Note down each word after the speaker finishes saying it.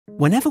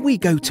Whenever we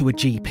go to a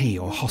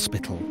GP or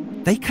hospital,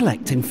 they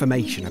collect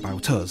information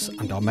about us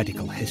and our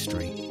medical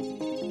history.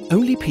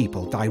 Only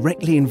people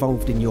directly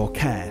involved in your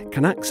care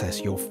can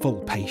access your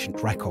full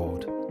patient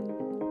record.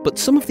 But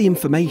some of the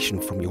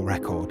information from your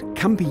record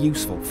can be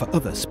useful for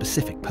other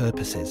specific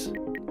purposes.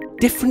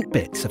 Different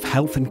bits of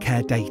health and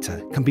care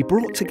data can be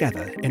brought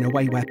together in a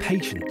way where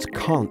patients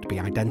can't be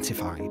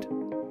identified.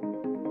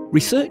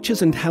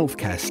 Researchers and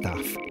healthcare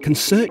staff can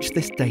search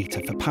this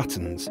data for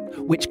patterns,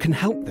 which can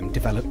help them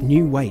develop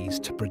new ways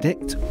to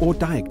predict or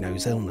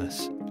diagnose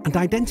illness and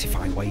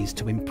identify ways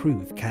to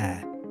improve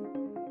care.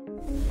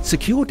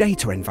 Secure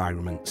data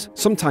environments,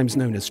 sometimes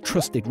known as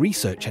trusted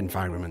research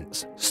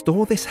environments,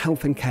 store this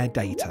health and care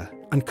data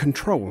and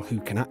control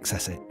who can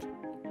access it.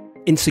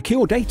 In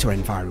secure data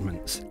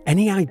environments,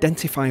 any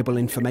identifiable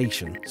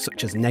information,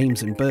 such as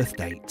names and birth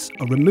dates,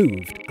 are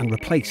removed and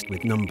replaced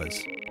with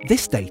numbers.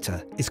 This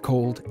data is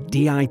called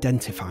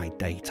de-identified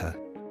data.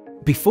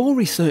 Before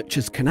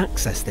researchers can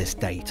access this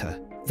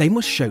data, they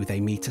must show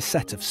they meet a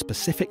set of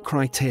specific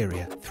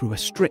criteria through a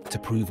strict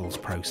approvals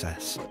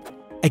process.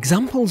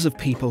 Examples of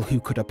people who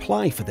could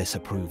apply for this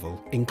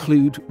approval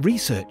include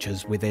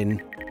researchers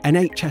within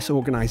NHS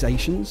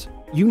organisations,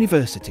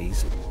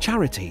 universities,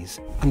 charities,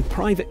 and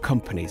private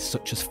companies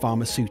such as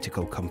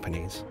pharmaceutical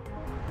companies.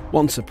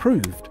 Once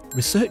approved,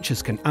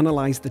 researchers can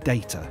analyse the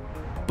data,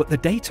 but the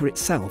data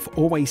itself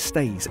always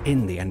stays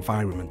in the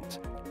environment.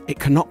 It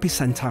cannot be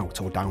sent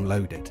out or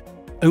downloaded.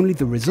 Only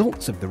the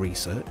results of the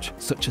research,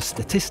 such as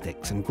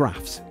statistics and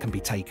graphs, can be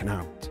taken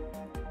out.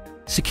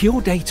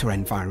 Secure data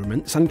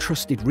environments and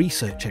trusted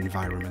research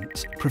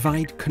environments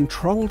provide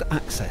controlled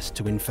access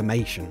to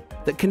information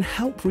that can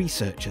help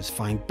researchers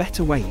find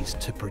better ways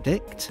to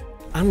predict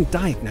and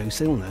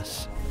diagnose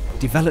illness,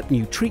 develop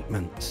new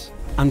treatments,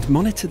 and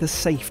monitor the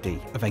safety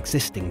of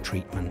existing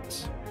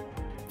treatments.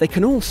 They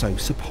can also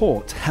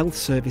support health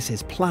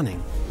services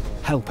planning,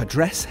 help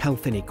address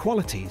health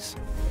inequalities,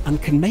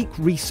 and can make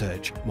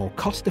research more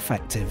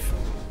cost-effective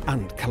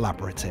and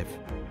collaborative.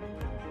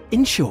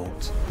 In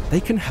short,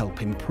 they can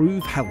help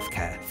improve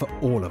healthcare for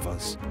all of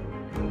us.